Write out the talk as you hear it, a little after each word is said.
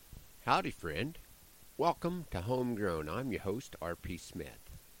Howdy, friend. Welcome to Homegrown. I'm your host, R.P. Smith.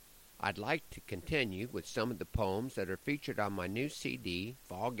 I'd like to continue with some of the poems that are featured on my new CD,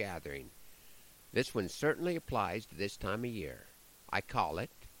 Fall Gathering. This one certainly applies to this time of year. I call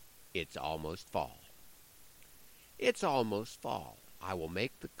it, It's Almost Fall. It's almost fall. I will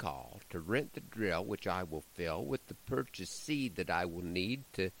make the call to rent the drill, which I will fill with the purchased seed that I will need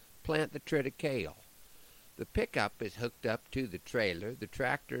to plant the triticale. The pickup is hooked up to the trailer. The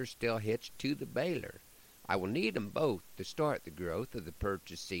tractor is still hitched to the baler. I will need them both to start the growth of the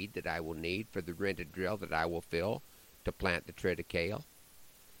purchased seed that I will need for the rented drill that I will fill to plant the triticale.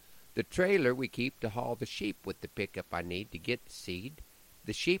 The trailer we keep to haul the sheep with the pickup I need to get the seed.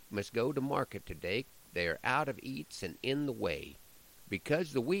 The sheep must go to market today. They are out of eats and in the way,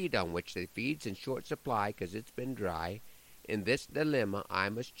 because the weed on which they feed's in short supply, 'cause it's been dry. In this dilemma I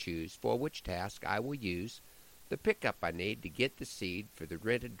must choose for which task I will use the pickup I need to get the seed for the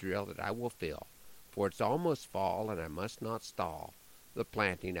rented drill that I will fill, for it's almost fall and I must not stall the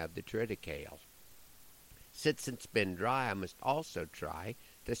planting of the triticale. Since it's been dry, I must also try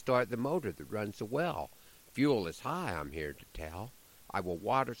to start the motor that runs the well. Fuel is high, I'm here to tell. I will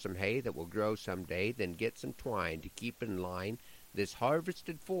water some hay that will grow some day, then get some twine to keep in line this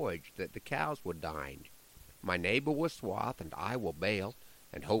harvested forage that the cows will dine. My neighbor will swath and I will bale,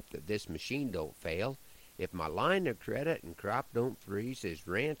 and hope that this machine don't fail. If my line of credit and crop don't freeze, his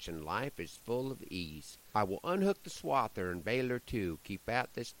ranch and life is full of ease. I will unhook the swather and baler too, keep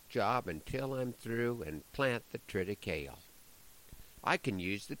at this job until I'm through, and plant the triticale. I can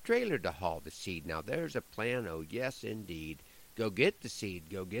use the trailer to haul the seed. Now there's a plan, oh yes indeed. Go get the seed,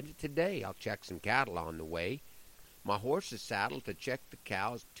 go get it today. I'll check some cattle on the way. My horse is saddled to check the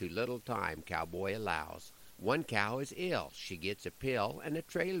cows. Too little time, cowboy allows. One cow is ill. She gets a pill and a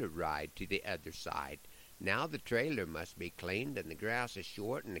trailer ride to the other side. Now the trailer must be cleaned, and the grass is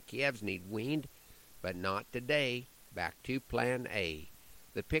short, and the calves need weaned. But not today. Back to plan A.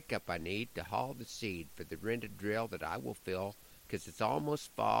 The pickup I need to haul the seed for the rented drill that I will fill, 'cause it's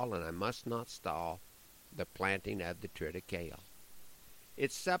almost fall and I must not stall the planting of the triticale.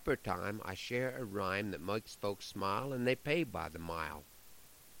 It's supper time. I share a rhyme that makes folks smile, and they pay by the mile.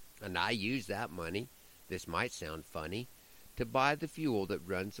 And I use that money, this might sound funny, to buy the fuel that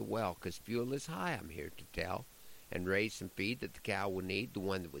runs the well, 'cause fuel is high, I'm here to tell, and raise some feed that the cow will need, the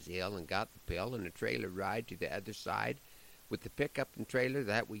one that was ill and got the pill, and a trailer ride to the other side with the pickup and trailer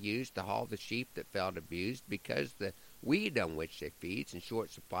that we used to haul the sheep that felt abused, because the weed on which they feed's in short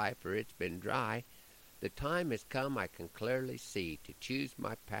supply, for it's been dry. The time has come, I can clearly see, to choose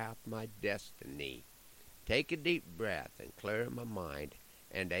my path, my destiny. Take a deep breath and clear my mind,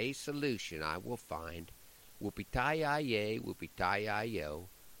 and a solution I will find. Whoopee-tie-yi-yay, whoopee-tie-yi-yo,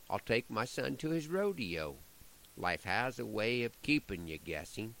 I'll take my son to his rodeo. Life has a way of keeping you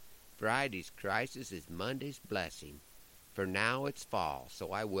guessing. Friday's crisis is Monday's blessing. For now it's fall,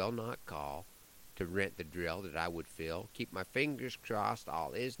 so I will not call to rent the drill that I would fill. Keep my fingers crossed,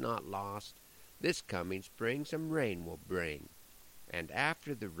 all is not lost. This coming spring some rain will bring, and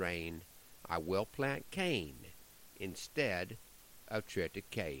after the rain I will plant cane instead of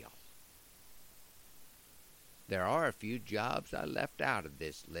triticale. There are a few jobs I left out of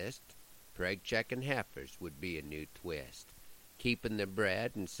this list. Preg checking heifers would be a new twist. Keeping the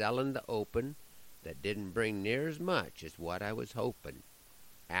bread and selling the open, that didn't bring near as much as what I was hoping.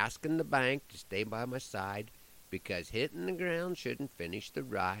 Asking the bank to stay by my side, because hitting the ground shouldn't finish the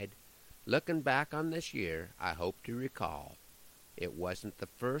ride. Looking back on this year, I hope to recall, it wasn't the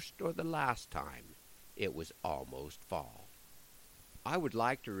first or the last time it was almost fall. I would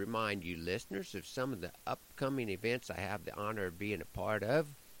like to remind you listeners of some of the upcoming events I have the honor of being a part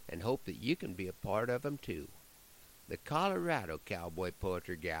of, and hope that you can be a part of them too. The Colorado Cowboy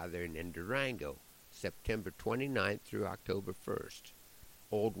Poetry Gathering in Durango, September 29th through October 1st.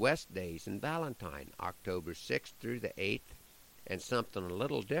 Old West Days in Valentine, October 6th through the 8th. And something a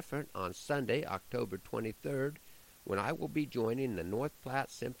little different on Sunday, October 23rd, when I will be joining the North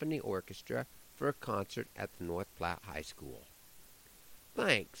Platte Symphony Orchestra for a concert at the North Platte High School.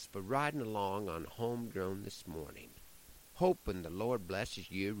 Thanks for riding along on Homegrown this morning. Hoping the Lord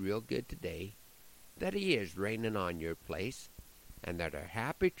blesses you real good today, that He is raining on your place, and that our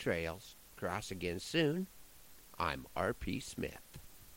happy trails cross again soon. I'm R.P. Smith.